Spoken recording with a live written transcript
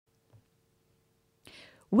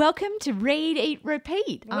Welcome to Read, Eat,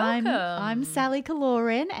 Repeat. Welcome. I'm Sally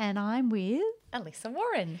Kaloran and I'm with... Alyssa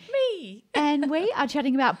Warren, me. And we are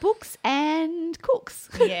chatting about books and cooks.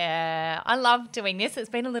 Yeah, I love doing this. It's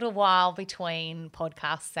been a little while between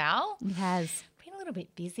podcasts, Sal. It has. Been a little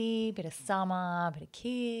bit busy, bit of summer, bit of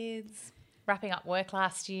kids, wrapping up work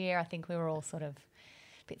last year. I think we were all sort of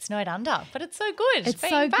a bit snowed under, but it's so good. It's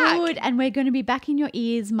being so back. good, and we're going to be back in your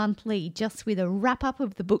ears monthly just with a wrap-up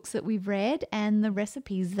of the books that we've read and the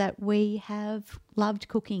recipes that we have loved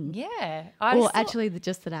cooking. Yeah. Actually,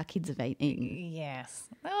 just that our kids have eaten. Yes.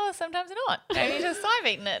 Oh, sometimes they're not. Maybe just I've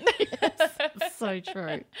eaten it. Yes, so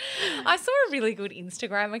true. I saw a really good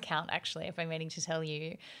Instagram account, actually, if I'm meaning to tell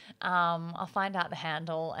you. I'll find out the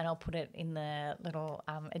handle and I'll put it in the little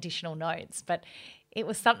additional notes. But it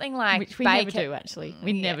was something like... Which we never do, actually.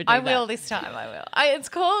 We never do I that. will this time, I will. It's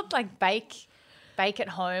called like Bake at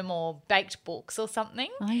Home or Baked Books or something.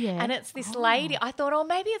 Oh, yeah. And it's this lady. I thought, oh,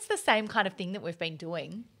 maybe it's the same kind of thing that we've been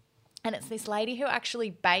doing. And it's this lady who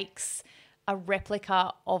actually bakes a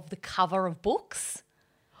replica of the cover of books.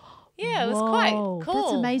 Yeah, it was quite Whoa, cool.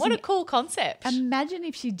 that's amazing. What a cool concept. Imagine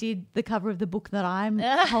if she did the cover of the book that I'm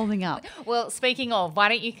holding up. Well, speaking of, why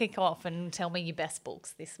don't you kick off and tell me your best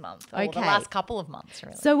books this month or the Okay. last couple of months,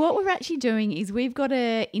 really. So what we're actually doing is we've got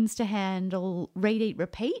a Insta handle, Read, Eat,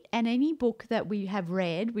 Repeat, and any book that we have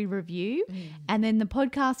read, we review. And then the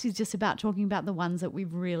podcast is just about talking about the ones that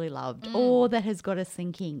we've really loved or that has got us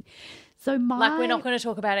thinking. So Like we're not going to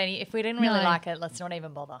talk about any, if we didn't really No. like it, let's not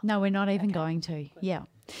even bother. No, we're not even going to. Yeah.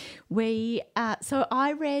 So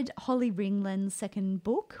I read Holly Ringland's second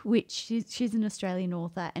book, which she's an Australian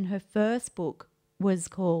author, and her first book was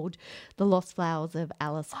called The Lost Flowers of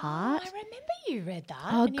Alice Hart. I remember you read that.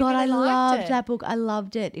 Oh, and you God, I really liked loved it. that book. I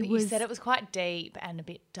loved it. But you said it was quite deep and a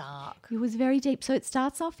bit dark. It was very deep. So it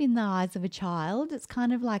starts off in the eyes of a child. It's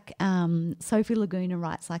kind of like Sophie Laguna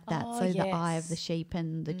writes like that. Oh, so the eye yes. of the sheep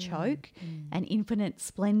and the choke and Infinite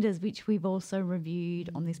Splendors, which we've also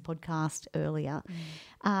reviewed on this podcast earlier.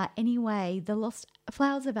 Anyway, The Lost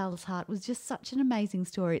Flowers of Alice Hart was just such an amazing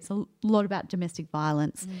story. It's a lot about domestic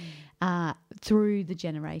violence through the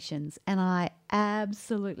generations, and I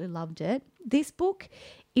absolutely loved it. This book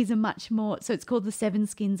is a much more, so it's called The Seven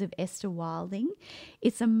Skins of Esther Wilding.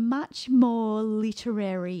 It's a much more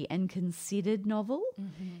literary and considered novel.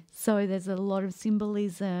 So there's a lot of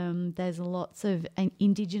symbolism. There's lots of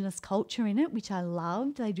Indigenous culture in it, which I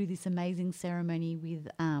loved. They do this amazing ceremony with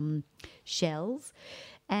shells.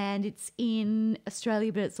 And it's in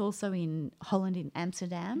Australia, but it's also in Holland, in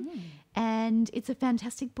Amsterdam. And it's a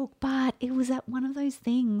fantastic book, but it was at one of those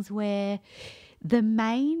things where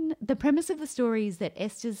the premise of the story is that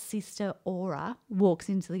Esther's sister Aura walks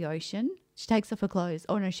into the ocean. She takes off her clothes.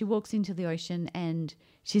 Oh, no, she walks into the ocean and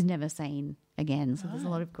she's never seen again. So there's a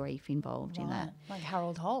lot of grief involved in that. Like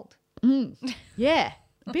Harold Holt. Yeah,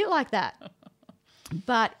 a bit like that.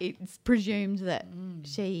 But it's presumed that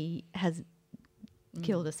she has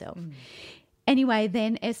killed herself. Anyway,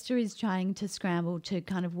 then Esther is trying to scramble to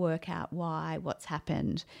kind of work out what's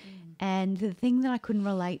happened. And the thing that I couldn't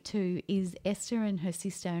relate to is Esther and her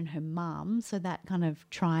sister and her mum, so that kind of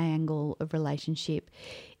triangle of relationship.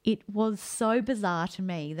 It was so bizarre to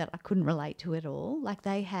me that I couldn't relate to it all. Like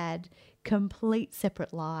they had complete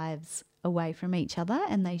separate lives away from each other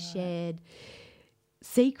and they shared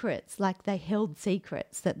secrets, like they held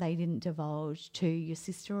secrets that they didn't divulge to your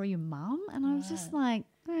sister or your mum. And I was just like,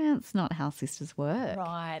 it's not how sisters work.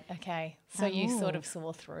 Right, okay. So you sort of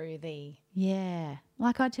saw through the... Yeah.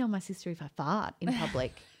 Like I tell my sister if I fart in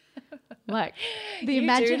public. Like the You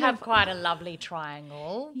imagine do have of- quite a lovely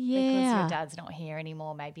triangle. Because Yeah. your dad's not here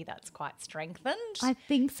anymore. Maybe that's quite strengthened. I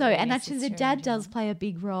think so. Yeah, And your actually the sister dad and does play a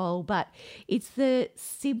big role, but it's the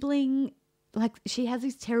sibling, like she has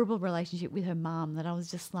this terrible relationship with her mum that I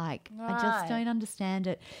was just like, I just Right. don't understand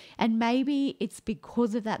it. And maybe it's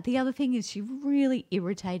because of that. The other thing is she really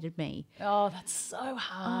irritated me. Oh, that's so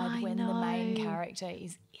hard I when the main know. character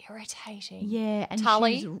is irritating. Yeah. And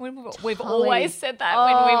Tully. she's We've Tully. always said that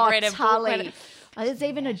when we've read a Tully. book. There's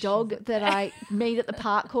even a dog that I meet at the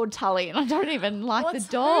park called Tully, and I don't even like the Who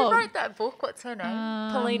dog. wrote that book? What's her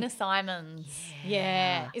name? Paulina Simons.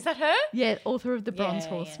 Yeah. Is that her? Yeah, author of The Bronze Yeah.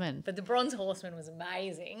 Horseman. But The Bronze Horseman was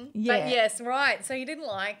amazing. Yeah. But yes, right. So you didn't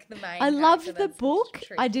like the main I loved character. the That's book.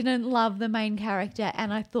 tricky. I didn't love the main character,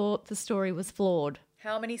 and I thought the story was flawed.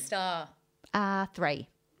 How many star? 3.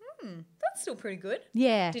 That's that's still pretty good.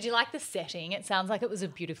 Yeah. Did you like the setting? It sounds like it was a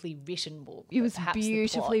beautifully written book. It was perhaps the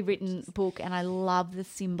beautifully plot. written book, and I love the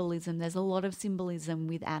symbolism. There's a lot of symbolism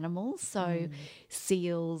with animals, so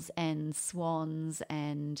seals and swans,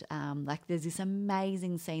 and like there's this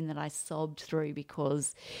amazing scene that I sobbed through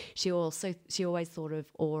because she always thought of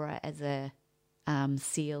Aura as a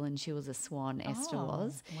seal, and she was a swan. Esther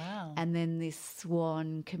was. Wow. And then this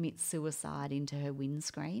swan commits suicide into her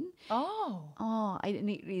windscreen. And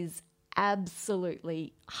it is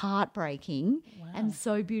absolutely heartbreaking and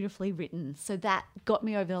so beautifully written. So that got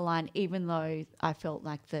me over the line, even though I felt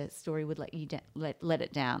like the story would let you let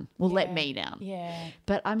it down. Let me down. Yeah.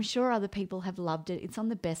 But I'm sure other people have loved it. It's on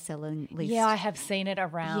the best-selling list. Yeah, I have seen it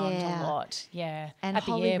around a lot. Yeah. And at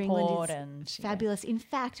the Holly airport Ringland is and fabulous. In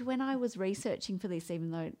fact, when I was researching for this,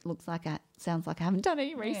 even though it sounds like I haven't done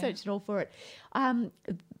any research at all for it,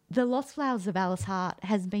 The Lost Flowers of Alice Hart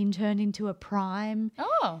has been turned into a Prime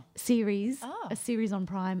series, a series on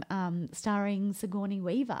Prime starring Sigourney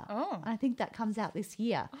Weaver. And I think that comes out this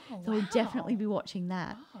year. So we'll definitely be watching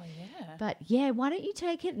that. But yeah, why don't you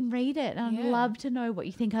take it and read it? And I'd love to know what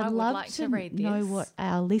you think. I'd love like to to read know this. what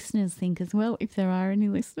our listeners think as well, if there are any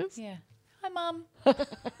listeners. Yeah. Hi, Mum.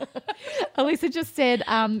 Alyssa just said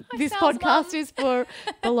this Sal's podcast mum. is for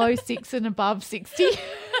below 6 and above 60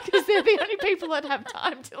 because they're the only people that have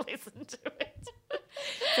time to listen to it.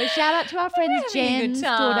 So shout out to our friend having a good Jen's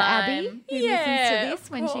daughter Abby time. who Yeah, listens to this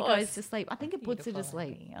of when she course. goes to sleep. I think it puts her to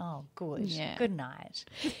sleep. Oh, good. Yeah. Good night.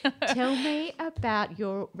 Tell me about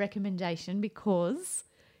your recommendation, because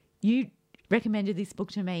you recommended this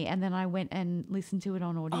book to me and then I went and listened to it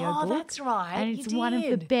on audiobook. Oh, that's right. And you it's one of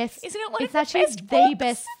the did. best. Isn't it one it's of the actually best the books?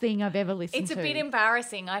 best thing I've ever listened It's to. a bit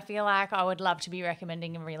embarrassing. I feel like I would love to be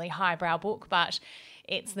recommending a really highbrow book, but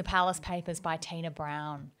it's The Palace Papers by Tina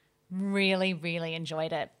Brown. Really, really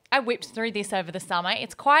enjoyed it. I whipped through this over the summer.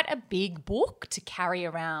 It's quite a big book to carry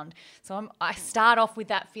around. So I start off with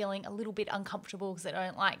that feeling a little bit uncomfortable because I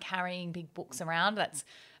don't like carrying big books around. That's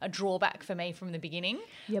a drawback for me from the beginning.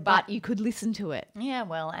 Yeah, but you could listen to it. Yeah,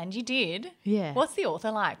 well, and you did. Yeah. What's the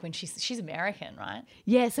author like when she's American, right?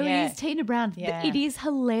 Yeah, so Yeah. it is Tina Brown. Yeah. It is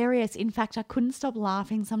hilarious. In fact, I couldn't stop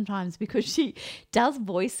laughing sometimes because she does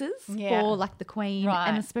voices for like the Queen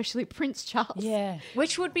and especially Prince Charles. Yeah,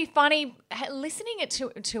 which would be funny listening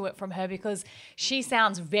to it from her because she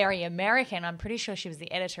sounds very American. I'm pretty sure she was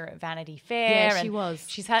the editor at Vanity Fair. Yeah, she and was.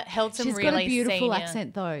 She's held some She's really got a beautiful senior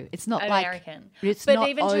accent though. It's not American. like it's But not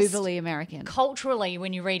even just overly American. Culturally,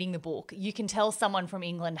 when you're reading the book, you can tell someone from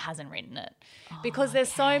England hasn't written it because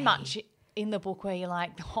there's so much in the book where you're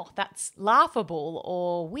like, oh, that's laughable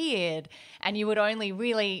or weird, and you would only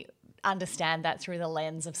really understand that through the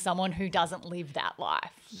lens of someone who doesn't live that life.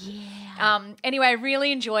 Yeah. Anyway,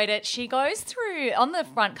 really enjoyed it. She goes through, on the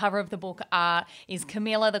front cover of the book is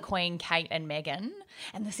Camilla, the Queen, Kate and Meghan.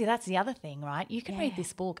 And see, that's the other thing, right? You can read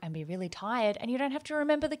this book and be really tired and you don't have to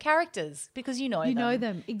remember the characters because you know them. You know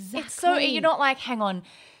them, exactly. It's so, you're not like, hang on,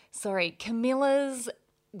 sorry, Camilla's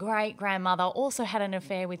great-grandmother also had an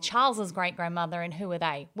affair with Charles's great-grandmother, and who are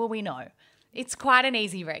they? Well, we know. It's quite an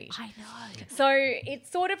easy read. I know. So it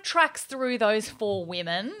sort of tracks through those four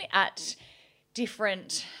women at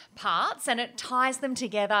different parts and it ties them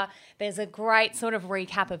together. There's a great sort of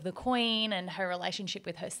recap of the Queen and her relationship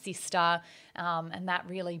with her sister, and that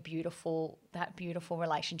really beautiful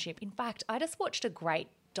relationship. In fact, I just watched a great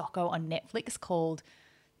doco on Netflix called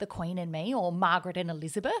The Queen and Me, or Margaret and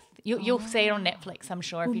Elizabeth. You'll see it on Netflix, I'm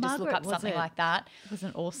sure, if you just look up something like that. It was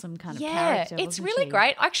an awesome kind of Yeah, character. it's wasn't really she?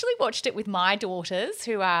 great. I actually watched it with my daughters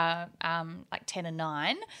who are like 10 and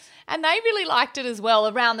 9, and they really liked it as well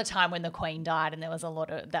around the time when the Queen died, and there was a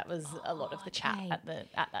lot of the chat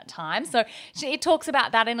at that time. So it talks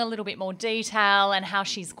about that in a little bit more detail and how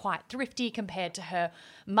she's quite thrifty compared to her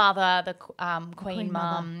mother, the Queen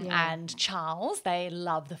Mum, and Charles. They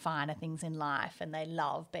love the finer things in life and they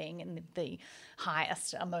love being in the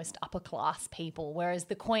highest, most upper class people, whereas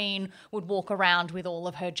the Queen would walk around with all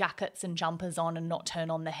of her jackets and jumpers on and not turn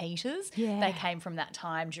on the heaters. Yeah. They came from that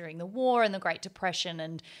time during the war and the Great Depression,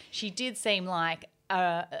 and she did seem like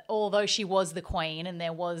although she was the Queen and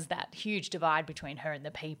there was that huge divide between her and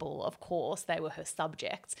the people, of course, they were her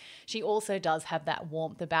subjects, she also does have that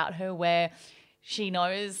warmth about her where she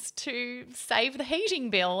knows to save the heating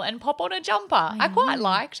bill and pop on a jumper. I quite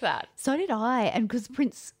liked that. So did I. And because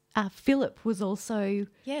Prince Philip was also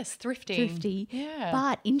thrifty. Yeah.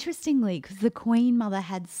 But interestingly, because the Queen Mother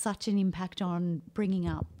had such an impact on bringing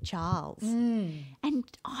up Charles. And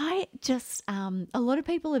it just a lot of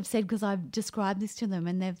people have said, because I've described this to them,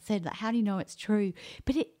 and they've said that, how do you know it's true?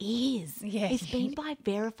 But it is. Yeah. It's been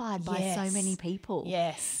verified by so many people.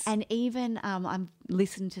 Yes. And even I've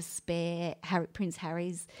listened to Prince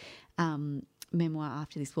Harry's memoir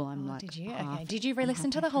after this. Well, I'm did you? Okay. Did you re-listen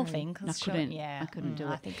to the whole thing? I couldn't. I couldn't do it.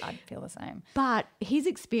 I think I'd feel the same. But his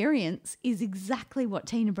experience is exactly what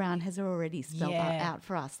Tina Brown has already spelled out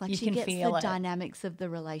for us. Like, You she can gets feel the it. dynamics of the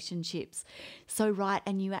relationships so right,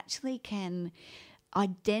 and you actually can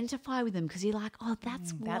identify with them, because you're like, oh,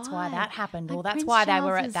 that's why that happened, Like, or that's Prince why they Charles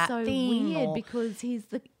were at is that so thing, weird, or- because he's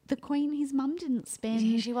the Queen, his mum didn't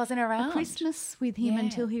spend She wasn't around. a Christmas with him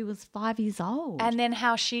until he was 5 years old. And then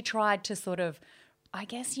how she tried to sort of, I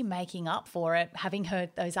guess you're making up for it, having her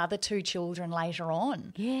those other 2 children later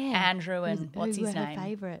on. Yeah. Andrew and what's his name? Her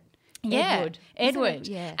favourite. Yeah, Edward.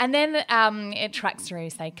 Yeah. And then it tracks through,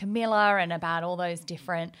 say, Camilla, and about all those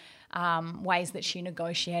different ways that she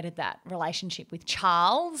negotiated that relationship with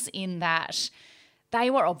Charles, in that they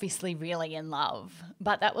were obviously really in love,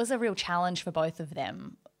 but that was a real challenge for both of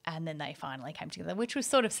them. And then they finally came together, which was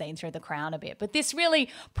sort of seen through The Crown a bit. But this really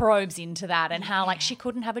probes into that, and how, like, she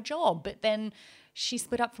couldn't have a job, but then she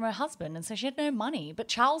split up from her husband, and so she had no money. But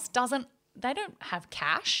Charles doesn't. They don't have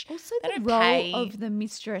cash. Also, they the don't role pay. of the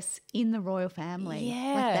mistress in the royal family.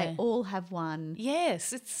 Yeah. Like, they all have one.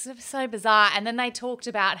 Yes, it's so bizarre. And then they talked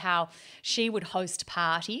about how she would host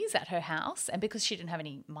parties at her house, and because she didn't have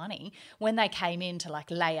any money, when they came in to, like,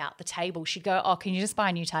 lay out the table, she'd go, oh, can you just buy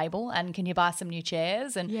a new table, and can you buy some new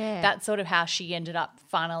chairs? And that's sort of how she ended up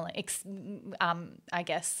finally,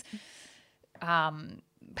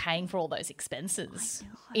 paying for all those expenses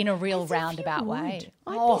in a real roundabout way.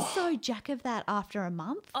 I'd be so jack of that after a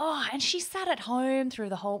month. Oh, and she sat at home through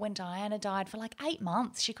the whole, when Diana died, for like 8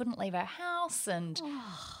 months. She couldn't leave her house, and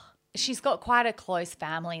she's got quite a close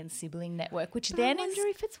family and sibling network, which But then I wonder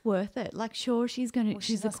if it's worth it. Like, sure, she's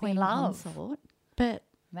she's the must be queen love. consort, but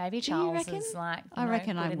maybe Do you Charles reckon? is like, I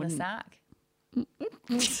reckon put I in wouldn't. the sack.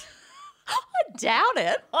 I doubt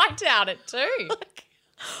it. I doubt it too.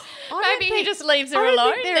 Maybe he think- just leaves her I don't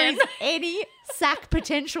alone think there then. is any sack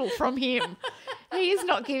potential from him. He is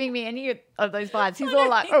not giving me any of those vibes. He's all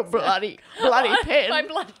like, oh, bloody pen. My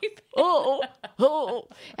bloody pen. Oh.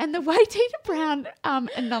 And the way Tina Brown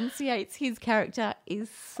enunciates his character is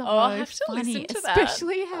so I have to funny. listen to that.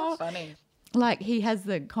 Especially how, Funny. like, he has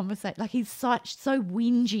the conversation, like, he's so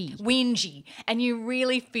whingy. And you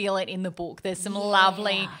really feel it in the book. There's some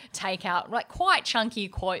lovely takeout, like, quite chunky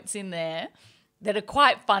quotes in there that are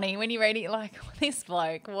quite funny when you read it. Like, this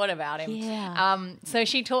bloke, what about him? Yeah. So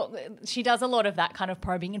she does a lot of that kind of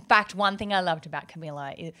probing. In fact, one thing I loved about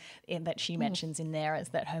Camilla that she mentions in there is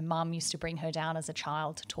that her mum used to bring her down as a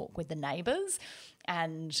child to talk with the neighbours,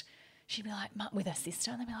 and she'd be like, with her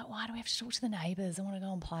sister, and they'd be like, why do we have to talk to the neighbours? I want to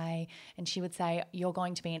go and play. And she would say, you're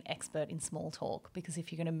going to be an expert in small talk, because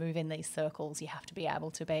if you're going to move in these circles, you have to be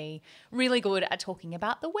able to be really good at talking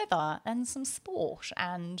about the weather and some sport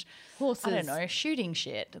and Horses. I don't know, shooting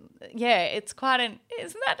shit. Yeah, it's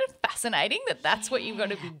isn't that fascinating that that's what you've got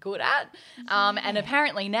to be good at? And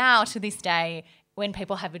apparently now, to this day, when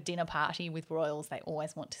people have a dinner party with royals, they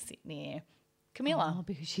always want to sit near Camilla. Oh,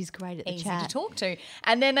 because she's great at the Easy chat. to talk to.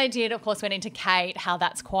 And then they of course, went into Kate, how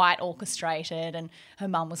that's quite orchestrated, and her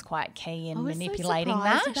mum was quite key in manipulating so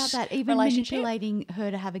surprised that about that. Even relationship. manipulating her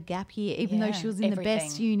to have a gap year, even though she was in the best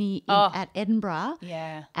everything. uni at Edinburgh.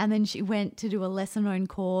 Yeah. And then she went to do a lesser-known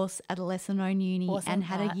course at a lesser-known uni and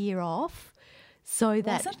had a year off so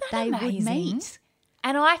that Wasn't that they would amazing? meet.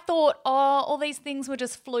 And I thought, all these things were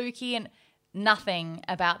just fluky, and nothing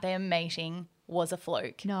about them meeting was a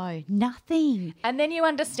fluke. No, nothing. And then you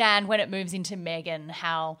understand when it moves into Meghan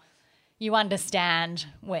how you understand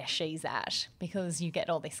where she's at, because you get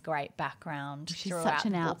all this great background. She's throughout such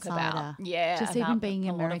an the book outsider. Just about even being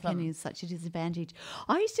a lot of American them. is such a disadvantage.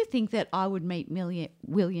 I used to think that I would meet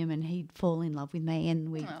William and he'd fall in love with me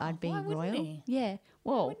and I'd be why wouldn't royal. he? Yeah.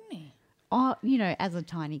 Well, Wouldn't he? as a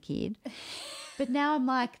tiny kid. But now I'm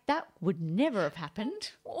like, that would never have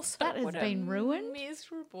happened. Also, That has what a been ruined.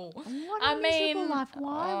 Miserable. What a miserable life.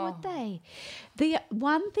 Why would they? The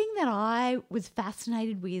one thing that I was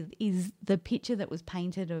fascinated with is the picture that was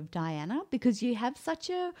painted of Diana, because you have such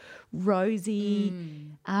a rosy,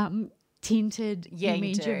 tinted Yeah, you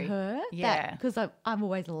image do. of her. Yeah. Because I've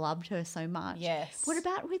always loved her so much. Yes. What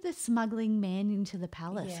about with the smuggling men into the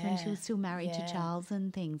palace when she Yeah. was still married Yeah. to Charles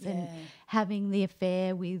and things, and Yeah. having the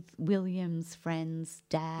affair with William's friend's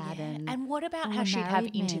dad? Yeah. And what about all how the she'd have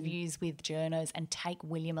married men? interviews with journos and take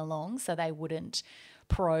William along so they wouldn't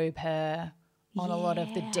probe her on a lot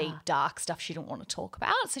of the Yeah. deep, dark stuff she didn't want to talk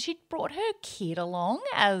about? So she brought her kid along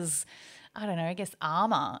as I don't know, I guess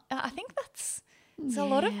armor. I think it's a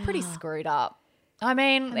lot of pretty screwed up. I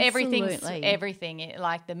mean, everything,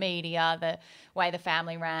 like the media, the way the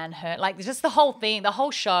family ran her, like just the whole thing, the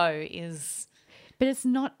whole show is. But it's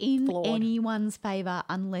not in flawed. anyone's favour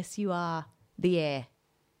unless you are the heir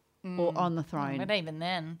or on the throne. But even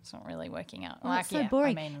then, it's not really working out. Well, it's so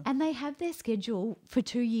boring. And they have their schedule for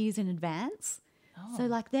 2 years in advance. Oh. So,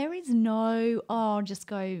 like, there is no, just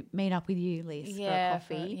go meet up with you, Liz, for a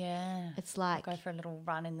coffee. It's like. Go for a little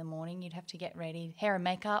run in the morning. You'd have to get ready. Hair and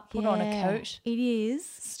makeup, put on a coat. It is.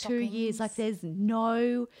 Stockings. 2 years. Like, there's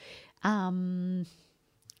no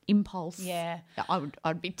impulse. Yeah.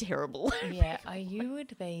 I'd be terrible. Yeah. You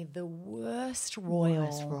would be the worst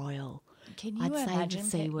royal. Can you imagine? I'd say the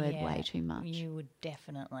C word way too much. You would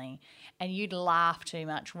definitely. And you'd laugh too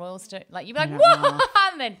much. Royals do, like, you'd be like, whoa,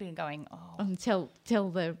 and they'd be going, oh. And tell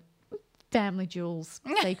the family jewels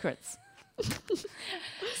secrets.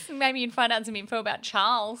 So maybe you'd find out some info about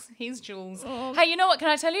Charles, his jewels. Oh. Hey, you know what? Can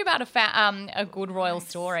I tell you about a good royal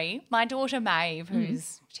story? My daughter Maeve,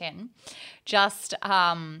 who's 10, just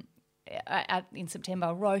in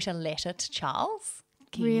September wrote a letter to Charles.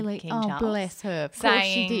 King Charles, bless her. Of course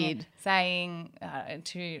she did. Saying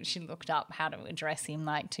she looked up how to address him,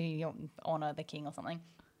 like to honour the king or something.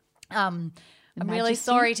 I'm really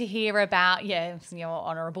sorry to hear about, your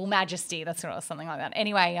honourable majesty, that's sort of something like that.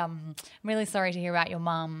 Anyway, I'm really sorry to hear about your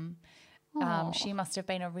mum. She must have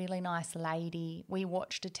been a really nice lady. We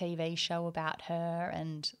watched a TV show about her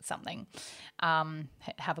and something.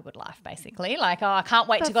 Have a good life, basically. Like, I can't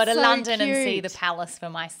wait to go to London and see the palace for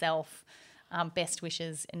myself. Best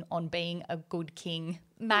wishes on being a good king,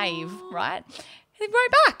 Maeve, right? He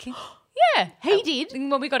wrote back. Yeah. He did.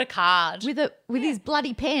 Well, we got a card. With his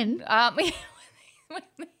bloody pen.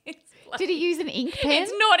 Did he use an ink pen?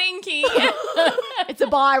 It's not inky. It's a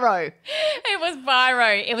biro. It was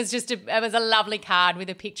biro. It was it was a lovely card with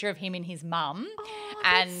a picture of him and his mum.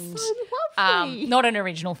 And so lovely. Not an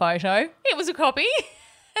original photo. It was a copy.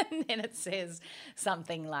 And then it says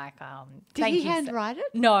something like, Did he handwrite it?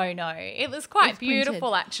 No. It was quite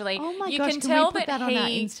beautiful, actually. Oh, my gosh. Can we put that on our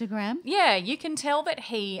Instagram? Yeah, you can tell that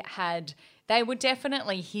he had – they were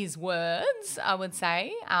definitely his words, I would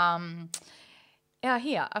say.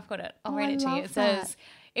 Here, I've got it. I'll read it to you. It says –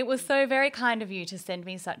 it was so very kind of you to send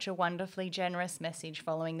me such a wonderfully generous message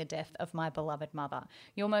following the death of my beloved mother.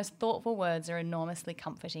 Your most thoughtful words are enormously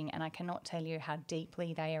comforting, and I cannot tell you how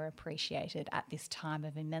deeply they are appreciated at this time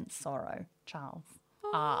of immense sorrow. Charles.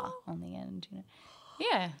 On the end,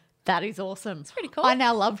 Yeah. That is awesome. It's pretty cool. I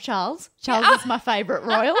now love Charles. Charles is my favourite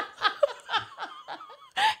royal.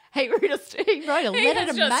 He wrote a letter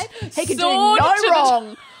to Maeve. He could do no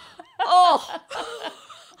wrong.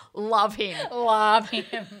 Love him. Love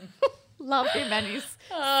him. Love him and his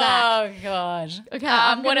sack. Oh, gosh.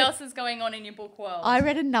 Okay. What else is going on in your book world? I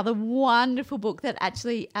read another wonderful book that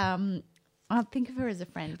actually I think of her as a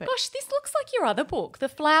friend. But gosh, this looks like your other book. The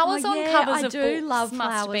flowers on covers of books. I do love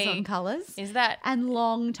flowers on colours. Is that? And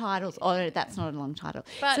long titles. Oh, no, that's not a long title.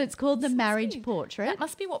 But so it's called The Marriage Portrait. That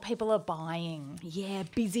must be what people are buying. Yeah,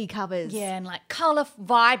 busy covers. Yeah, and like colour,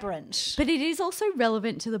 vibrant. But it is also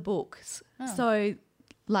relevant to the books. So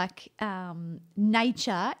like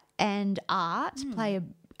nature and art play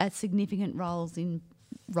a significant roles in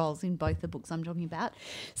both the books I'm talking about.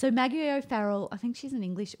 So Maggie O'Farrell, I think she's an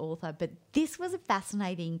English author, but this was a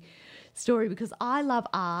fascinating story because I love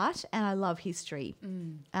art and I love history.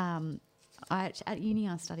 At uni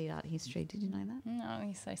I studied art history. Did you know that? No,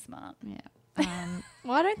 you're so smart. Yeah.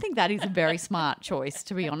 Well, I don't think that is a very smart choice,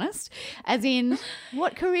 to be honest. As in,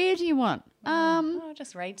 what career do you want? I'll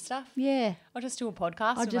just read stuff. Yeah. I'll just do a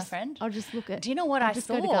podcast with my friend. I'll just look at. Do you know what I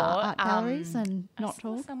saw? Go to art galleries and not I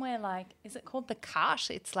saw talk. somewhere like, is it called The Cut?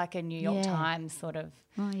 It's like a New York Times sort of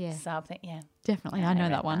sub thing. Yeah. Definitely. I know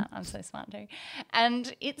that one. I'm so smart too.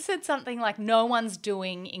 And it said something like, no one's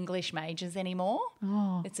doing English majors anymore.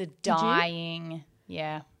 Oh. It's a dying.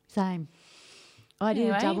 Yeah. Same. I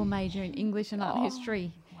did a double major in English and art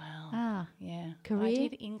history. Wow. Yeah. Career? I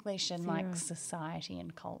did English and like society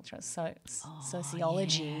and culture,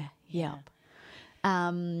 sociology. Yeah.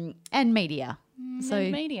 And media.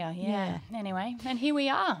 Media, yeah. Anyway, and here we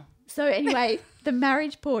are. So anyway, The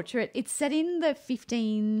Marriage Portrait, it's set in the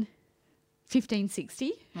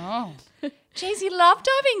 1560. Oh. Geez, you love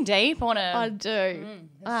diving deep on it. I do.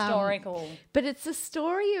 Historical. But it's a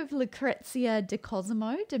story of Lucrezia di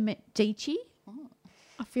Cosimo de Medici.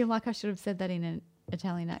 I feel like I should have said that in an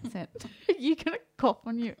Italian accent. You're going to cough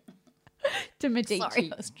on you. De Medici.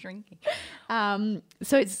 Sorry, I was drinking.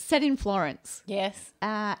 So it's set in Florence. Yes.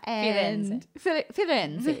 And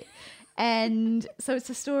Firenze. And so it's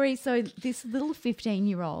a story. So this little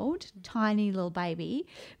 15-year-old, tiny little baby,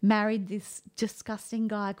 married this disgusting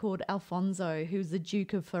guy called Alfonso, who's the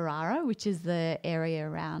Duke of Ferrara, which is the area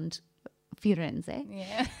around Firenze.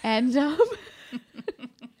 Yeah. And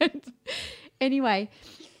anyway,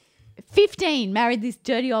 15, married this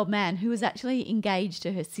dirty old man who was actually engaged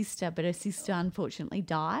to her sister, but her sister unfortunately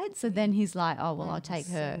died. So then he's like, oh, well, I'll take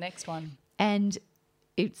her. Next one. And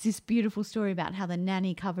it's this beautiful story about how the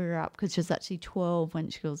nanny covered her up because she was actually 12 when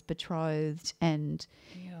she was betrothed, and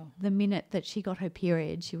the minute that she got her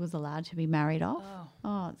period, she was allowed to be married off.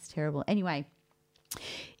 Oh, it's terrible. Anyway,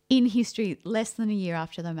 in history, less than a year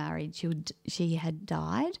after the marriage, she had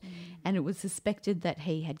died, and it was suspected that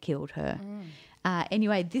he had killed her.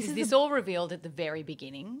 Anyway, is this all revealed at the very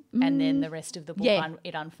beginning, and then the rest of the book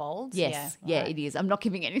it unfolds? Yes, it is. I'm not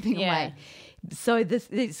giving anything away. So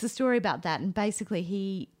it's a story about that, and basically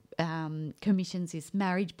he commissions this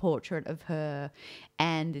marriage portrait of her,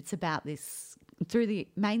 and it's about this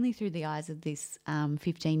mainly through the eyes of this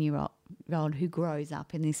 15-year-old who grows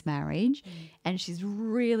up in this marriage, and she's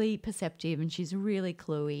really perceptive and she's really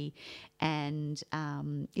cluey, and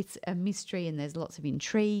it's a mystery and there's lots of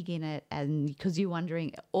intrigue in it, and because you're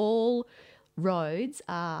wondering, all roads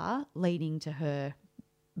are leading to her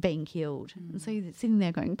being killed. And so you're sitting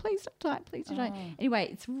there going, please don't die, please don't die. Anyway,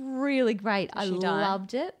 it's really great. I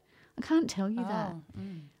loved it. I can't tell you that.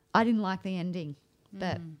 I didn't like the ending,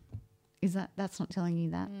 but that's not telling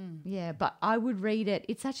you that? Yeah, but I would read it.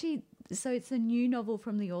 It's actually, so it's a new novel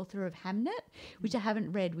from the author of Hamnet, which I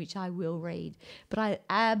haven't read, which I will read. But I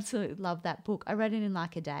absolutely love that book. I read it in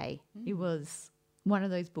like a day. It was one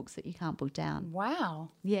of those books that you can't put down. Wow.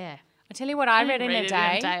 Yeah. I tell you what, I read in a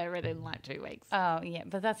day. I read it in like 2 weeks. Oh, yeah,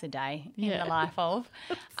 but that's a day in the life of.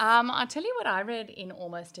 I'll tell you what I read in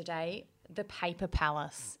almost a day, The Paper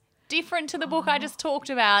Palace. Different to the book I just talked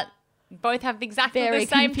about. Both have exactly the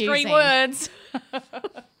same confusing. 3 words.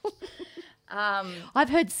 I've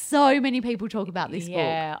heard so many people talk about this book.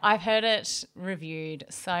 Yeah, I've heard it reviewed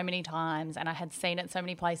so many times, and I had seen it so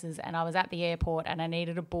many places, and I was at the airport and I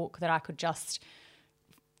needed a book that I could just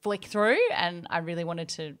flick through, and I really wanted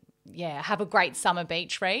to, have a great summer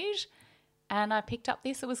beach read. And I picked up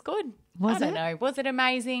this. It was good. I don't know. Was it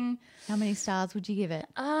amazing? How many stars would you give it?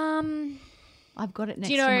 I've got it next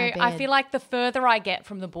to my bed. I feel like the further I get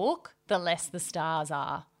from the book, the less the stars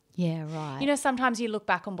are. Yeah, right. You know, sometimes you look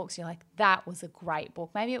back on books, you're like, that was a great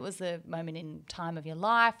book. Maybe it was a moment in time of your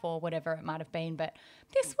life or whatever it might have been, but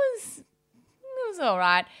it was all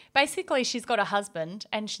right. Basically, she's got a husband,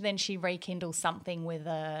 and then she rekindles something with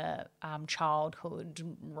a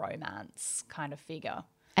childhood romance kind of figure.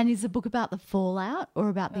 And is the book about the fallout or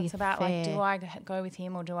about the affair? It's about like, do I go with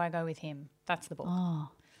him or do I go with him? That's the book. Oh,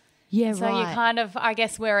 yeah, so you kind of, I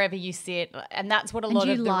guess, wherever you sit, and that's what a lot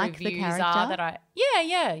of the reviews are. That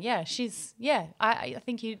I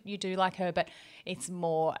think you do like her, but it's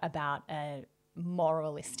more about a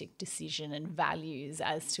moralistic decision and values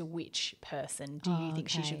as to which person do you think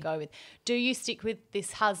she should go with. Do you stick with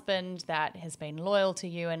this husband that has been loyal to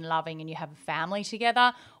you and loving and you have a family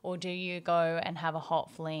together, or do you go and have a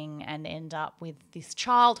hot fling and end up with this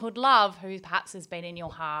childhood love who perhaps has been in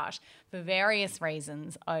your heart for various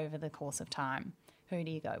reasons over the course of time? Who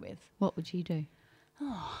do you go with? What would you do?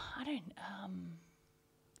 Oh, I don't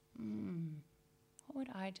what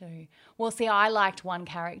would I do? Well, see, I liked one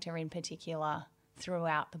character in particular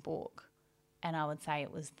throughout the book, and I would say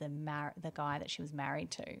it was the guy that she was married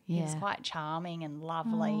to. Yeah. He was quite charming and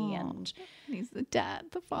lovely, and he's the dad,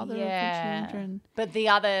 the father of the children. But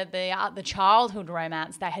the childhood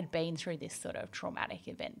romance, they had been through this sort of traumatic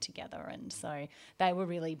event together, and so they were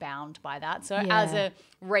really bound by that. So as a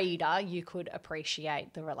reader, you could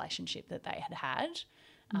appreciate the relationship that they had had.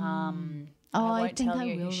 I think I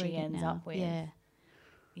will who she ends up with.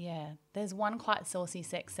 Yeah, there's one quite saucy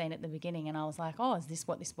sex scene at the beginning, and I was like, oh, is this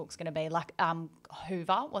what this book's going to be? Like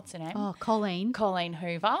Hoover, what's her name? Oh, Colleen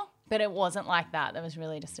Hoover. But it wasn't like that. There was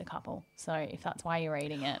really just a couple. So if that's why you're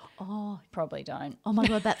reading it, probably don't. Oh, my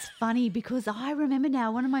God, that's funny because I remember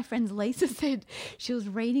now one of my friends, Lisa, said she was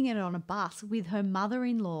reading it on a bus with her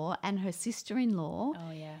mother-in-law and her sister-in-law.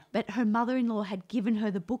 Oh, yeah. But her mother-in-law had given her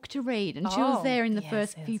the book to read, and she was there in the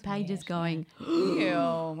first few pages going,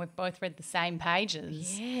 ew, we've both read the same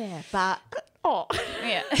pages. Yeah, but,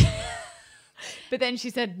 yeah. But then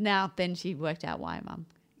she said then she worked out why, Mum.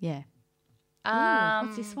 Yeah.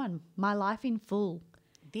 What's this one? My Life in Full.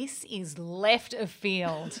 This is left of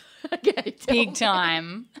field. Okay, big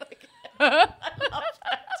time. I love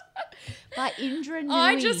that. By Indra Nooyi.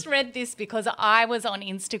 I just read this because I was on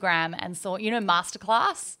Instagram and saw,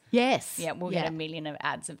 Masterclass? Yes. Yeah, we'll get a million of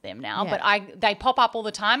ads of them now. Yeah. But they pop up all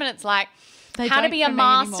the time and it's like, They how to don't be a for me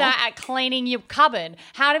master anymore. at cleaning your cupboard,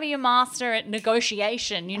 how to be a master at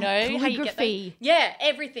negotiation, how you get calligraphy.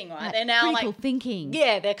 everything, right? They're now critical thinking.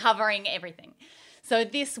 Yeah, they're covering everything. So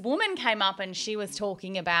this woman came up and she was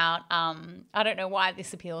talking about, I don't know why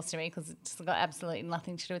this appeals to me because it's got absolutely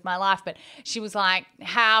nothing to do with my life, but she was like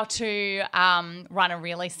how to run a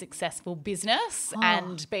really successful business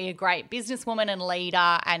and be a great businesswoman and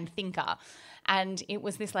leader and thinker. And it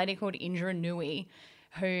was this lady called Indra Nooyi,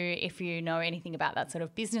 who, if you know anything about that sort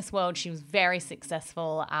of business world, she was very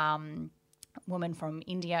successful woman from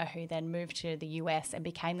India who then moved to the US and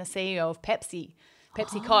became the CEO of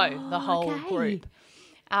PepsiCo, the whole group.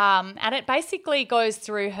 And it basically goes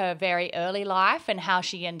through her very early life and how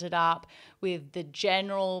she ended up with the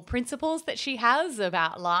general principles that she has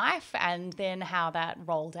about life and then how that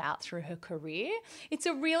rolled out through her career. It's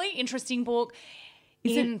a really interesting book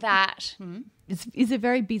Is it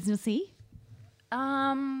very businessy?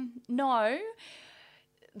 No.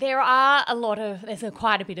 There's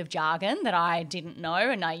quite a bit of jargon that I didn't know,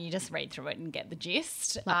 and you just read through it and get the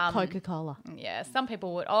gist. Like Coca-Cola. Yeah, some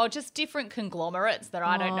people would, just different conglomerates that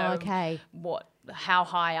I don't know how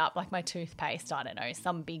high up, like my toothpaste, I don't know,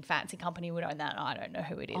 some big fancy company would own that, and I don't know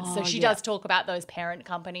who it is. So she does talk about those parent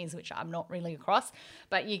companies, which I'm not really across,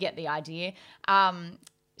 but you get the idea.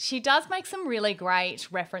 She does make some really great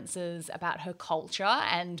references about her culture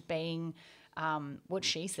and being what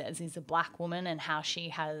she says is a black woman and how she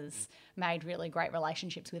has made really great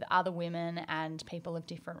relationships with other women and people of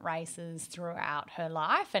different races throughout her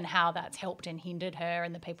life and how that's helped and hindered her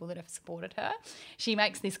and the people that have supported her. She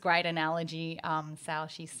makes this great analogy, Sal,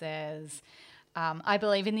 she says, I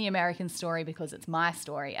believe in the American story because it's my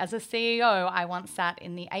story. As a CEO, I once sat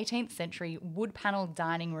in the 18th century wood-panelled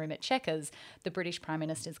dining room at Chequers, the British Prime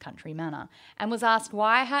Minister's country manor, and was asked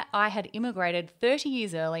why I had immigrated 30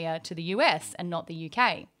 years earlier to the US and not the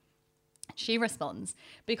UK. She responds,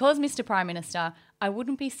 because, Mr. Prime Minister, I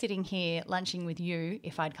wouldn't be sitting here lunching with you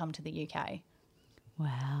if I'd come to the UK.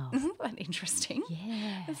 Wow. Isn't that interesting?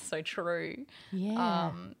 Yeah. That's so true.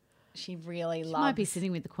 Yeah. She really loves... might be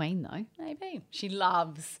sitting with the Queen though. Maybe. She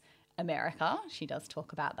loves America. She does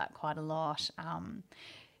talk about that quite a lot.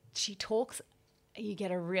 She talks... You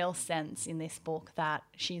get a real sense in this book that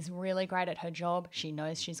she's really great at her job. She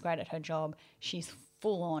knows she's great at her job. She's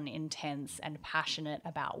full-on intense and passionate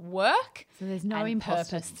about work. So there's no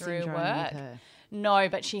imposter purpose through syndrome work. with her. No,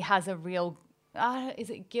 but she has a real... is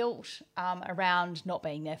it guilt around not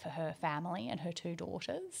being there for her family and her two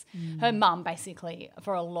daughters? Her mum basically,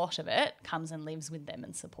 for a lot of it, comes and lives with them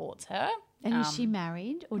and supports her. And is she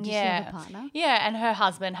married or does she have a partner? Yeah, and her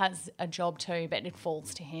husband has a job too, but it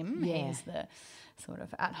falls to him. Yeah. He's the sort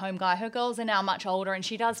of at-home guy. Her girls are now much older and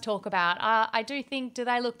she does talk about, I do think, do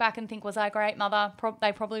they look back and think, was I a great mother?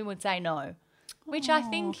 They probably would say no. Which I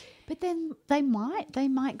think... But then they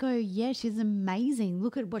might go, yeah, she's amazing.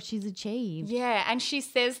 Look at what she's achieved. Yeah, and she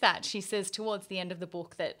says that. She says towards the end of the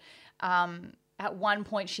book that at one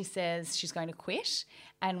point she says she's going to quit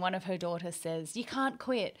and one of her daughters says, you can't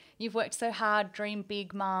quit. You've worked so hard, dream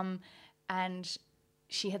big, Mum. And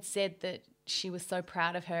she had said that she was so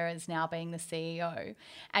proud of her as now being the CEO.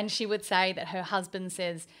 And she would say that her husband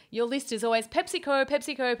says, your list is always PepsiCo,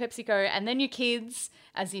 PepsiCo, PepsiCo, and then your kids,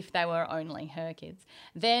 as if they were only her kids.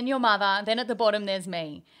 Then your mother, then at the bottom there's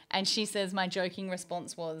me. And she says my joking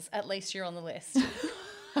response was, at least you're on the list.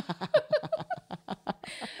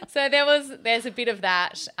 So there's a bit of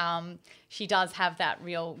that. She does have that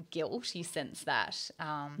real guilt. You sense that.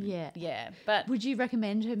 Yeah. But would you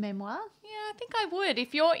recommend her memoir? Yeah, I think I would.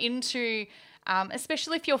 If you're into,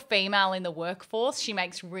 especially if you're female in the workforce, she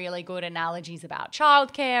makes really good analogies about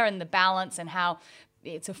childcare and the balance and how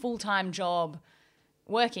it's a full-time job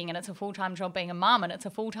working and it's a full-time job being a mum and it's a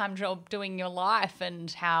full-time job doing your life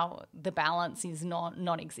and how the balance is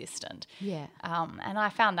non-existent. Yeah. And I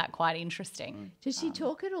found that quite interesting. Does she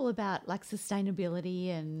talk at all about like sustainability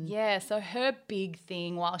and... Yeah, so her big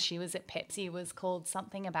thing while she was at Pepsi was called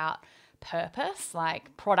something about purpose,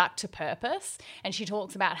 like product to purpose. And she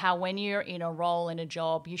talks about how when you're in a role in a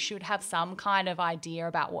job, you should have some kind of idea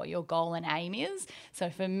about what your goal and aim is.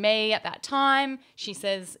 So for me at that time, she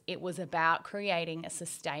says it was about creating a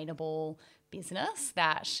sustainable business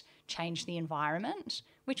that changed the environment,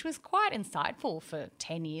 which was quite insightful for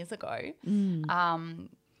 10 years ago.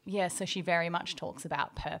 So she very much talks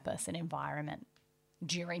about purpose and environment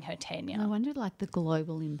during her tenure. I wonder, like, the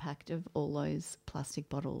global impact of all those plastic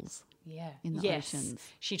bottles. Yeah. In the oceans.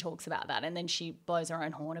 She talks about that, and then she blows her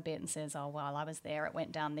own horn a bit and says, oh, while I was there, it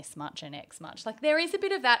went down this much and X much. Like, there is a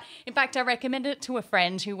bit of that. In fact, I recommended it to a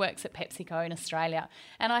friend who works at PepsiCo in Australia,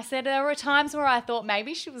 and I said there were times where I thought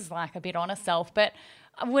maybe she was, like, a bit on herself, but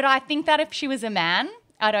would I think that if she was a man?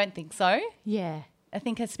 I don't think so. Yeah. I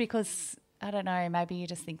think it's because, I don't know, maybe you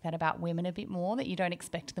just think that about women a bit more, that you don't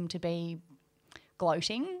expect them to be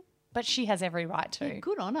gloating. But she has every right to. Yeah,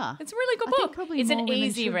 good on her. It's a really good I book. think probably It's more an women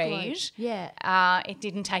easy should read. gloat. Yeah. It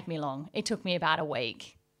didn't take me long. It took me about a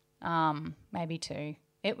week, maybe 2.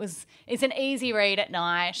 It's an easy read at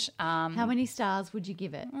night. How many stars would you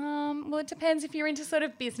give it? Well, it depends. If you're into sort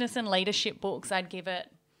of business and leadership books, I'd give it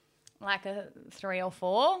like a 3 or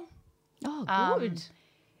 4. Oh, good.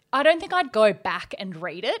 I don't think I'd go back and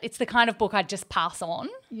read it. It's the kind of book I'd just pass on.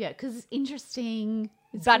 Yeah, because it's interesting.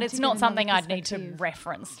 But it's not something I'd need to perspective.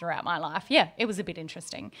 reference throughout my life. Yeah, it was a bit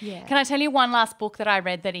interesting. Yeah. Can I tell you one last book that I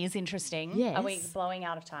read that is interesting? Yes. Are we blowing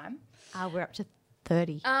out of time? We're up to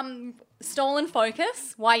 30. Stolen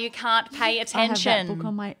Focus, Why You Can't Pay Attention. I have that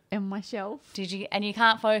book on my shelf. Did you? And you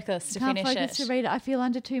can't focus to Can't finish focus it. to read it. I feel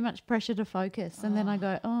under too much pressure to focus. And then I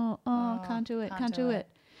go, can't do it, can't do it.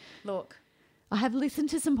 Look. I have listened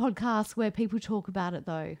to some podcasts where people talk about it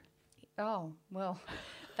though. Oh, well,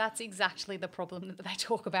 that's exactly the problem that they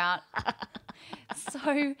talk about.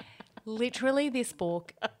 So literally this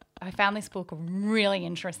book, I found this book really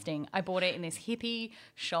interesting. I bought it in this hippie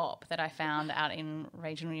shop that I found out in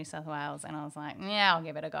regional New South Wales, and I was like, yeah, I'll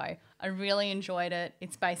give it a go. I really enjoyed it.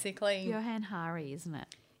 It's basically... Johann Hari, isn't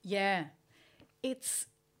it? Yeah. It's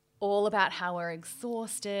all about how we're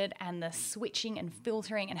exhausted and the switching and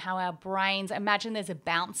filtering and how our brains... Imagine there's a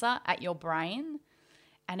bouncer at your brain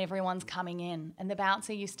and everyone's coming in, and the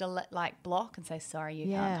bouncer used to block and say, sorry, you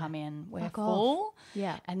can't come in. We're Fuck full. off.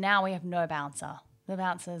 Yeah. And now we have no bouncer. The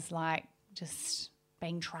bouncer's like just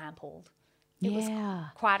being trampled. It was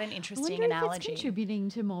quite an interesting I wonder analogy. if it's contributing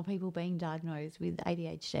to more people being diagnosed with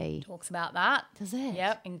ADHD. Talks about that. Does it?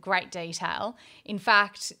 Yep, in great detail. In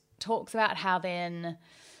fact, talks about how then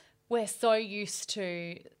we're so used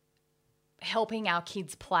to helping our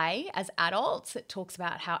kids play as adults. It talks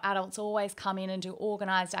about how adults always come in and do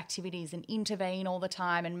organised activities and intervene all the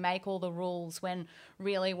time and make all the rules, when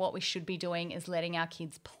really what we should be doing is letting our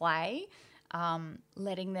kids play,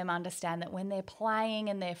 letting them understand that when they're playing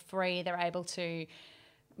and they're free, they're able to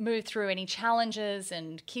move through any challenges.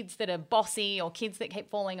 And kids that are bossy, or kids that keep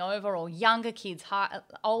falling over, or younger kids,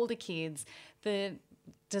 older kids, the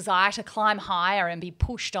desire to climb higher and be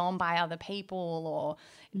pushed on by other people, or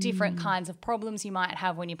different kinds of problems you might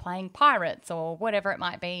have when you're playing pirates or whatever it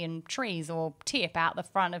might be, in trees or tip out the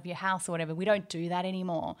front of your house or whatever. We don't do that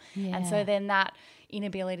anymore. Yeah. And so then that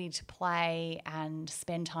inability to play and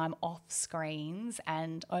spend time off screens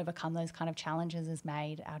and overcome those kind of challenges has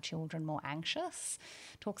made our children more anxious.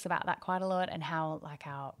 Talks about that quite a lot, and how like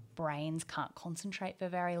our brains can't concentrate for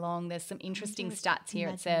very long. There's some interesting stats here.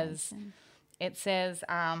 It says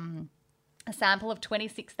a sample of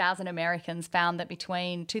 26,000 Americans found that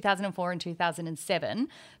between 2004 and 2007,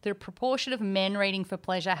 the proportion of men reading for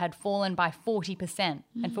pleasure had fallen by 40%,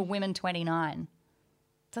 and for women 29%.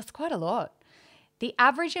 That's quite a lot. The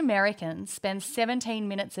average American spends 17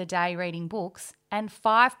 minutes a day reading books and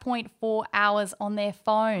 5.4 hours on their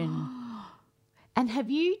phone. And have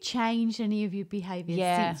you changed any of your behaviours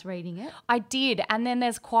since reading it? I did. And then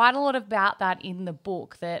there's quite a lot about that in the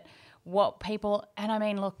book, that what people, and I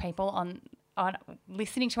mean, look, people on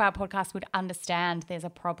listening to our podcast would understand there's a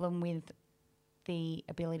problem with the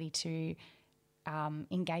ability to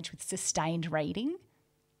engage with sustained reading,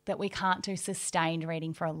 that we can't do sustained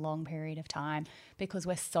reading for a long period of time because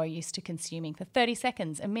we're so used to consuming for 30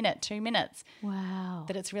 seconds, a minute, 2 minutes. Wow.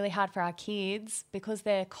 That it's really hard for our kids, because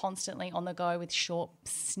they're constantly on the go with short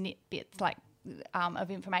snippets of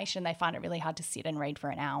information. They find it really hard to sit and read for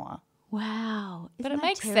an hour. Wow. But it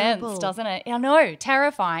makes sense, doesn't it? I know,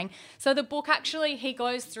 terrifying. So the book actually, he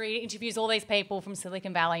goes through, interviews all these people from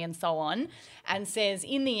Silicon Valley and so on, and says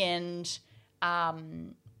in the end,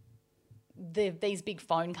 these big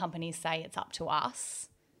phone companies say it's up to us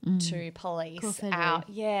to police our...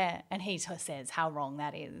 Yeah, and he says how wrong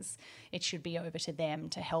that is. It should be over to them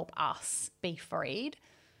to help us be freed,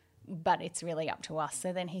 but it's really up to us.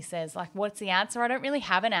 So then he says, like, what's the answer? I don't really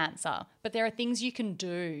have an answer, but there are things you can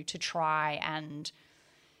do to try and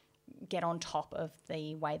get on top of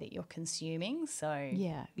the way that you're consuming. So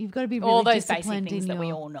yeah, you've got to be really all those basic disciplined things that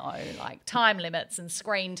we all know, like time limits and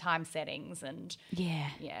screen time settings and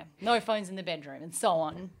no phones in the bedroom and so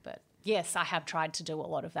on. But yes, I have tried to do a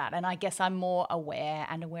lot of that. And I guess I'm more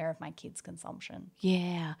aware of my kids' consumption.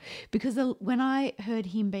 Yeah, because when I heard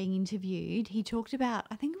him being interviewed, he talked about,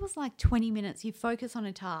 I think it was like 20 minutes, you focus on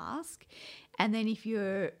a task, and then if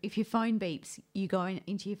your phone beeps, you go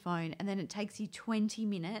into your phone, and then it takes you 20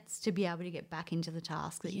 minutes to be able to get back into the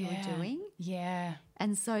task that you were doing. Yeah.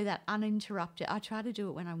 And so that uninterrupted, I try to do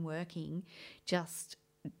it when I'm working, just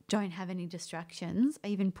don't have any distractions. I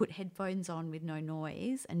even put headphones on with no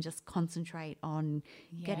noise and just concentrate on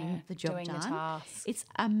getting the job doing done. The task.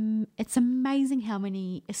 It's amazing how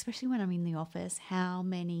many, especially when I'm in the office, how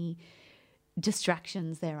many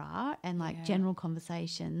distractions there are and like general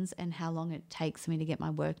conversations and how long it takes me to get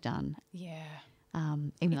my work done. Yeah.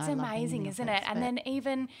 It's amazing, isn't it? And then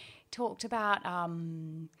even talked about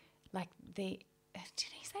like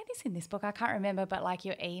did he say this in this book? I can't remember, but like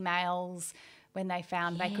your emails, when they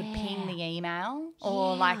found they could ping the email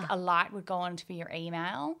or like a light would go on for your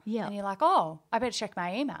email. Yeah. And you're like, oh, I better check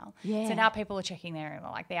my email. Yeah. So now people are checking their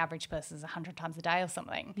email. Like the average person is 100 times a day or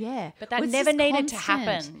something. Yeah. But that never needed to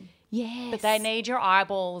happen. Yes. But they need your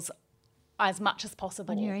eyeballs as much as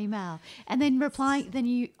possible. On your email. And then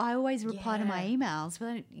I always reply to my emails,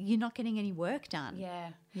 but you're not getting any work done.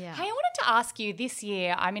 Yeah. Yeah. Hey, I wanted to ask you this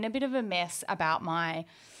year, I'm in a bit of a mess about my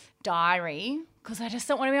diary because I just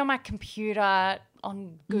don't want to be on my computer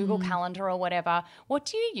on Google Calendar or whatever. What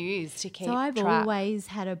do you use to keep track? So I've track? always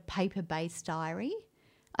had a paper-based diary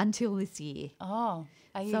until this year. Oh,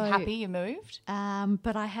 are you happy you moved?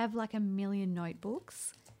 But I have like a million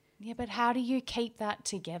notebooks. Yeah, but how do you keep that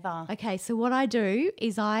together? Okay, so what I do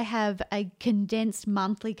is I have a condensed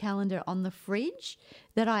monthly calendar on the fridge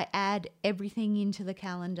that I add everything into the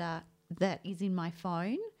calendar that is in my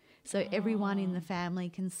phone. So everyone in the family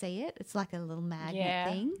can see it. It's like a little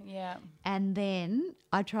magnet thing. Yeah. And then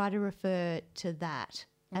I try to refer to that.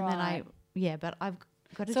 And then but I've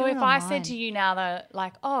got to do it online. So if I said to you now that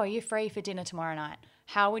like, oh, you're free for dinner tomorrow night,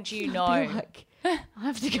 how would you know? Like, I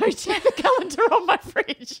have to go check the calendar on my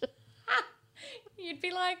fridge. You'd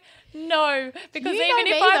be like, no, because even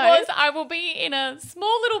if I was, I will be in a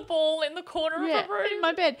small little ball in the corner of a room. In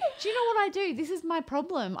my bed. Do you know what I do? This is my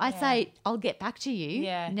problem. I say, I'll get back to you.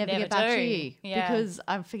 Yeah, never get back to you because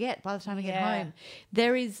I forget by the time I get home.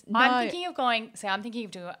 There is no... I'm thinking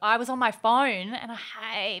of doing... I was on my phone and I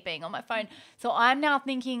hate being on my phone. So I'm now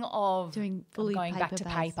thinking of going back to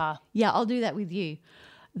paper. Yeah, I'll do that with you.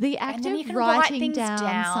 The act of writing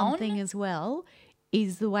down something as well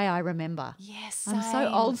is the way I remember. Yes, same. I'm so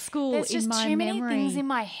old school in my memory. There's just too many things in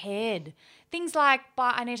my head. Things like,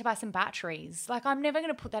 I need to buy some batteries. Like, I'm never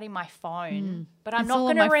going to put that in my phone, but I'm not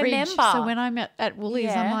going to remember. Fridge. So when I'm at Woolies,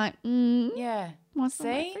 I'm like, what's on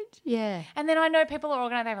my fridge? Yeah. And then I know people are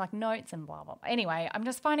organised, they have like notes and blah, blah, blah. Anyway, I'm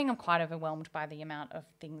just finding I'm quite overwhelmed by the amount of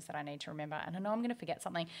things that I need to remember. And I know I'm going to forget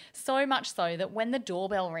something. So much so that when the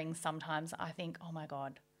doorbell rings sometimes, I think, oh my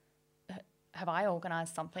God, have I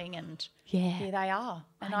organised something? And here they are.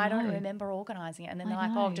 And I don't remember organising it. And then they're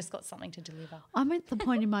like, oh, I've just got something to deliver. I'm at the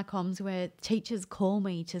point in my comms where teachers call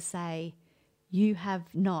me to say, you have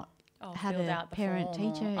not had a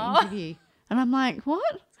parent-teacher interview. And I'm like,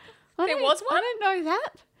 what? There was one? I don't know that.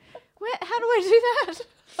 How do I do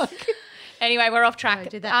that? Anyway, we're off track.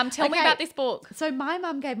 Tell me about this book. So my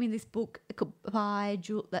mum gave me this book by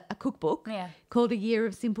a cookbook called A Year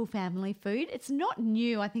of Simple Family Food. It's not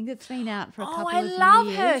new. I think it's been out for a couple of years. Oh, I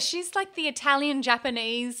love her. She's like the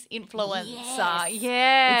Italian-Japanese influencer. Yes.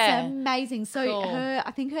 Yeah. It's amazing. So I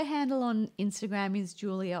think her handle on Instagram is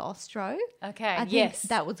Julia Ostro. Okay, I think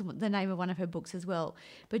that was the name of one of her books as well.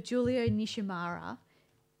 But Julia Nishimura.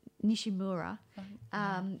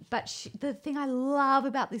 But the thing I love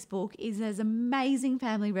about this book is there's amazing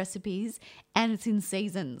family recipes and it's in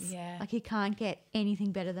seasons. Yeah. Like you can't get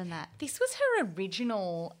anything better than that. This was her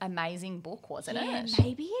original amazing book, wasn't it? Yeah,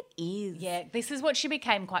 maybe it is. Yeah, this is what she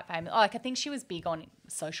became quite famous. Like I think she was big on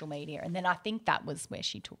social media and then I think that was where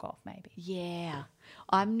she took off maybe. Yeah.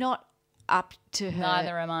 I'm not up to her.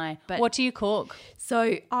 Neither am I. But what do you cook?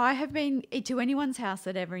 So I have been to anyone's house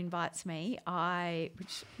that ever invites me. Honestly,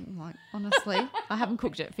 I haven't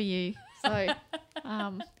cooked it for you. So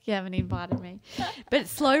you haven't invited me. But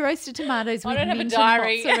slow roasted tomatoes with mint and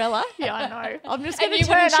mozzarella. Yeah, I know. I'm just going to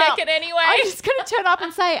turn up. Check it anyway. I'm just going to turn up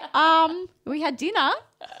and say, we had dinner.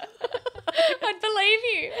 I'd believe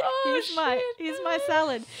you. Oh, here's my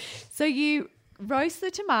salad. So you roast the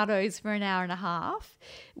tomatoes for an hour and a half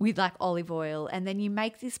with like olive oil and then you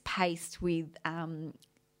make this paste with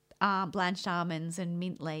blanched almonds and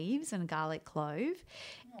mint leaves and garlic clove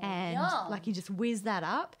like you just whiz that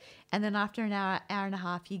up and then after an hour and a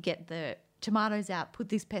half you get the tomatoes out, put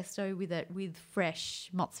this pesto with it with fresh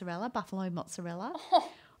mozzarella, buffalo mozzarella.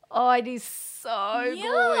 Oh, it is so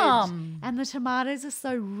Yum. good. And the tomatoes are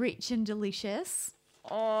so rich and delicious.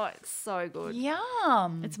 Oh, it's so good.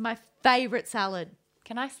 Yum. It's my favourite salad.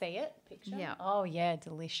 Can I see it? Picture? Yeah. Oh, yeah,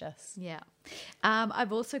 delicious. Yeah.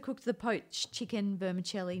 I've also cooked the poached chicken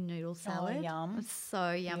vermicelli noodle salad. Oh, yum. It's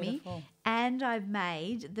so yummy. Beautiful. And I've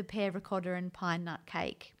made the pear ricotta and pine nut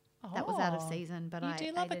cake. That was out of Oh, season, but you I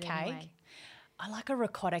do love ate a it cake. anyway. I like a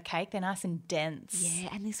ricotta cake. They're nice and dense. Yeah,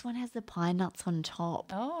 and this one has the pine nuts on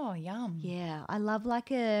top. Oh, yum. Yeah, I love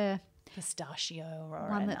like a Pistachio or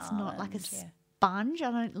one an that's not like a almond, yeah. sponge.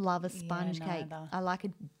 I don't love a sponge cake. neither. I like a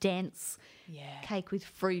dense Yeah. cake with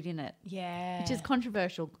fruit in it, Yeah. which is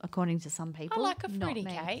controversial according to some I people. like a not fruity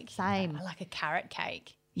me. cake. Same. I like a carrot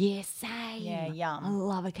cake. Yeah, same. Yeah, yum. I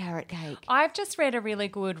love a carrot cake. I've just read a really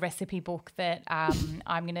good recipe book that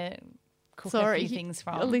I'm going to cook a few things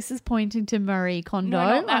from. Alyssa's pointing to Marie Kondo, No,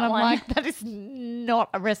 not and that I'm one. like, that is not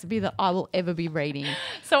a recipe that I will ever be reading.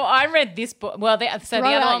 So I read this book. Well, the Throw other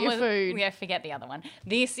out one your was food. yeah. Forget the other one.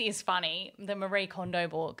 This is funny. The Marie Kondo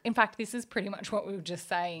book. In fact, this is pretty much what we were just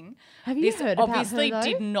saying. Have you this heard about her, obviously though?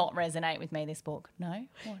 did not resonate with me. This book. No.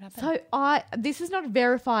 What happened? So this is not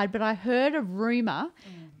verified, but I heard a rumor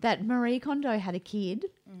that Marie Kondo had a kid,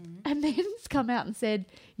 and then it's come out and said,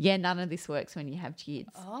 "Yeah, none of this works when you have kids.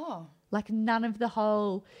 oh, Like none of the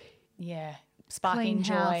whole yeah. clean Sparking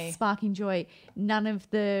joy. house, sparking joy. None of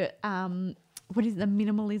the what is it, the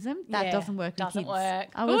minimalism that Yeah, doesn't work. Doesn't with kids. work.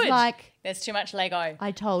 I was Good. like, There's too much Lego.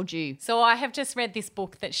 I told you. So I have just read this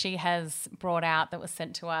book that she has brought out that was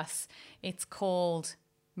sent to us. It's called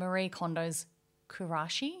Marie Kondo's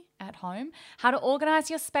Kurashi at Home, How to Organize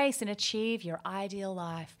Your Space and Achieve Your Ideal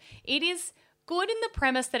Life. It is good in the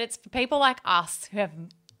premise that it's for people like us who have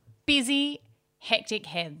busy, hectic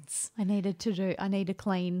heads. I need to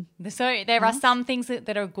clean. So there are some things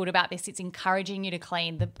that are good about this. It's encouraging you to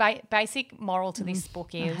clean. The basic moral to this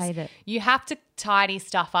book is hate it. you have to tidy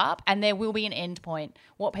stuff up and there will be an end point.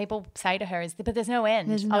 What people say to her is, but there's no end.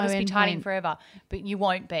 There's no I'll just be end tidying point. forever. But you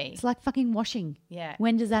won't be. It's like fucking washing. Yeah.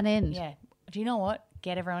 When does that end? Yeah. Do you know what?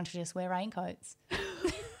 Get everyone to just wear raincoats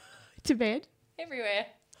To bed. everywhere.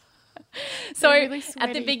 So really at the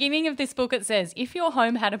sweaty. beginning of this book, it says, if your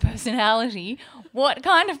home had a personality, what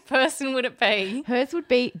kind of person would it be? Hers would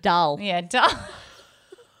be dull. Yeah, duh.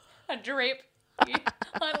 A drip.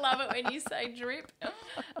 I love it when you say drip.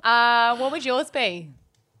 What would yours be?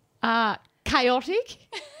 Chaotic.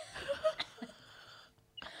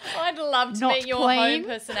 I'd love to Not meet your clean. home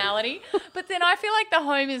personality. But then I feel like the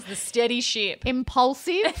home is the steady ship.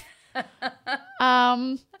 Impulsive.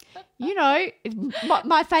 You know,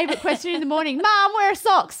 my favourite question in the morning, Mom, where are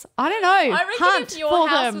socks? I don't know. I reckon Hunt if your for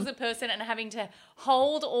house them. was a person and having to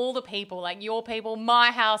hold all the people, like your people,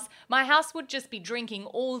 my house would just be drinking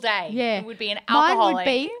all day. Yeah. It would be an Mine alcoholic. would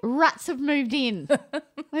be rats have moved in.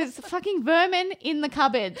 There's fucking vermin in the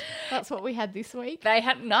cupboard. That's what we had this week. They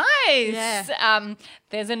had nice. Yeah.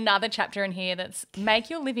 There's another chapter in here that's make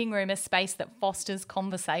your living room a space that fosters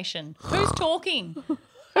conversation. Who's talking?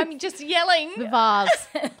 I'm just yelling. The vase.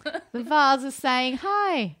 The vase is saying,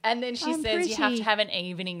 hi. And then she I'm says you have pretty. to have an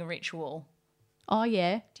evening ritual. Oh,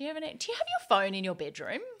 yeah. Do you have your phone in your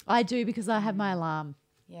bedroom? I do because I have my alarm.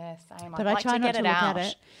 Yeah, same. But I'd I like try to not get to it look out.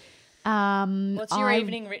 at it. What's your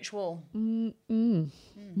evening ritual? Wouldn't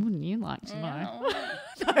you like to know?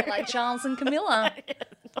 Like Charles and Camilla.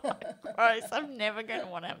 Gross. I'm never going to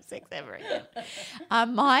want to have sex ever again.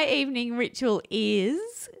 My evening ritual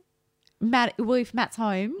is if Matt's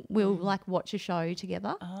home, we'll like watch a show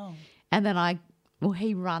together. Oh. And then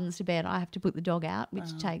he runs to bed. I have to put the dog out,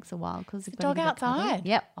 which takes a while because the Dog outside.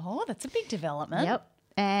 Yep. Oh, that's a big development. Yep.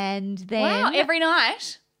 And then Wow, every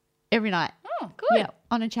night. every night. Oh, good. Yeah,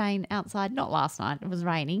 on a chain outside. Not last night. It was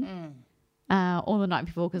raining. Or the night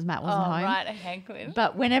before because Matt wasn't Oh, home. right. Okay, good.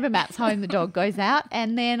 But whenever Matt's home, the dog goes out,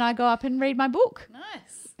 and then I go up and read my book.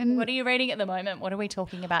 Nice. And- What are you reading at the moment? What are we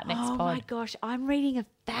talking about next Oh pod? my gosh, I'm reading a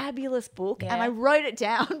fabulous book, Yeah. and I wrote it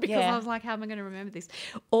down because Yeah. I was like, how am I going to remember this?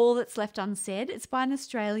 All That's Left Unsaid. It's by an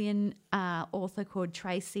Australian author called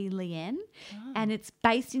Tracy Lien, and it's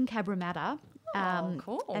based in Cabramatta.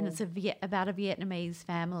 Cool. And it's about a Vietnamese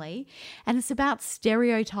family, and it's about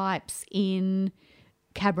stereotypes in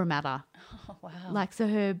Cabramatta. Oh, wow. Like, so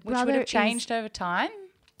her Which brother would have is- changed over time?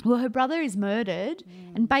 Well, her brother is murdered,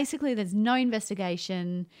 and basically there's no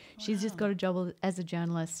investigation. She's just got a job as a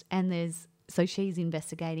journalist, and so she's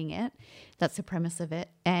investigating it. That's the premise of it.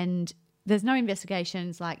 And there's no investigation.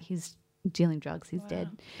 It's like he's dealing drugs. He's dead.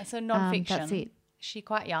 So non-fiction. That's it. Is she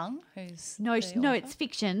quite young? Who's No, the no, author? it's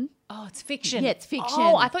fiction. Oh, it's fiction. Yeah, it's fiction.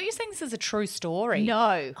 Oh, I thought you were saying this is a true story.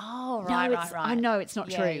 No. Oh, No, right. I know it's not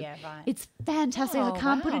true. Yeah, right. It's fantastic. Oh, I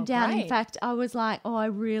can't put wow, it down. In great. fact, I was like, I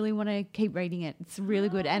really want to keep reading it. It's really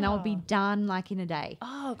good. And I'll be done like in a day.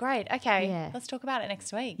 Oh, great. Okay. Yeah. Let's talk about it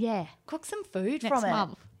next week. Yeah. Cook some food Next from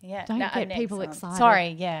month. it. Yeah. Don't get next people month. excited. Sorry,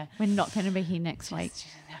 yeah. We're not going to be here next week. Just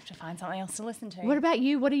have to find something else to listen to. What about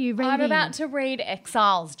you? What are you reading? I'm about to read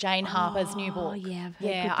Exiles, Jane Harper's new book. Oh, yeah. I've heard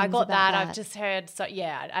Yeah, good I things got about that. that. I've just heard,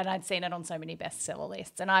 and I'd seen it on so many bestseller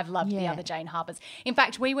lists, and I've loved the Yeah. other Jane Harpers. In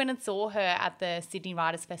fact, we went and saw her at the Sydney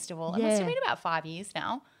Writers' Festival. It must have Yeah. been about 5 years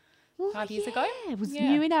now. Well, 5 years ago? Yeah, it was Yeah.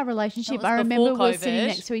 new in our relationship. That was I remember we before were sitting COVID.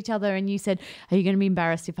 next to each other and you said, are you going to be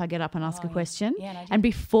embarrassed if I get up and ask a question? Yeah, and I did. And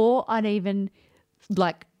before I'd even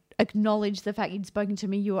acknowledged the fact you'd spoken to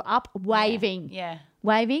me, you were up waving. Yeah.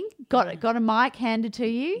 Waving, got a mic handed to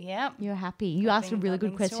you. Yep. You're happy. You asked a really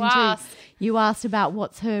good Nothing's to question too. ask. You asked about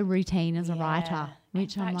what's her routine as a writer, Yeah.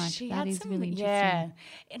 which In I'm fact, like, she that had is some- really interesting. Yeah.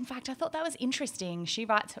 In fact, I thought that was interesting. She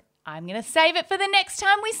writes, I'm going to save it for the next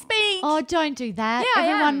time we speak. Oh, don't do that. Yeah, I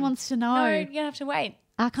Everyone am. wants to know. No, you're going to have to wait.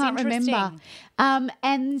 I can't It's remember. interesting. And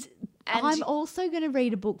And- I'm also going to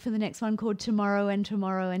read a book for the next one called Tomorrow and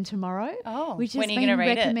Tomorrow and Tomorrow. Oh, which when has are you been gonna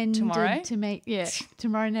read it? recommended Tomorrow? to me. Yeah,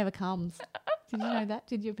 tomorrow never comes. Did you know that?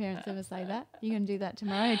 Did your parents ever say that? You're going to do that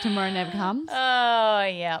tomorrow? Tomorrow never comes. Oh,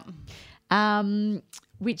 yeah.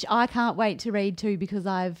 Which I can't wait to read too because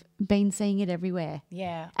I've been seeing it everywhere.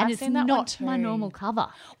 Yeah. And I've it's seen that one not my too. normal cover.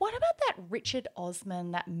 What about that Richard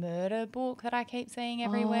Osman, that murder book that I keep seeing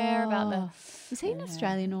everywhere about the... Is he an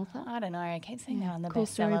Australian author? I don't know. I keep seeing that on the cool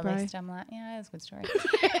story, bestseller bro. list. I'm like, yeah, it's a good story.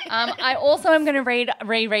 I also am going to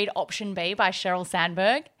reread Option B by Sheryl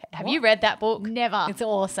Sandberg. Have you read that book? Never. It's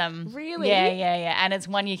awesome. Really? Yeah. And it's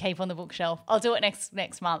one you keep on the bookshelf. I'll do it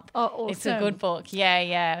next month. Oh, awesome. It's a good book.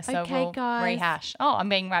 Yeah. So Okay, we'll guys. rehash. Oh, I'm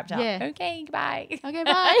being wrapped up. Yeah. Okay, goodbye. Okay,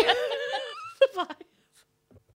 bye. Bye.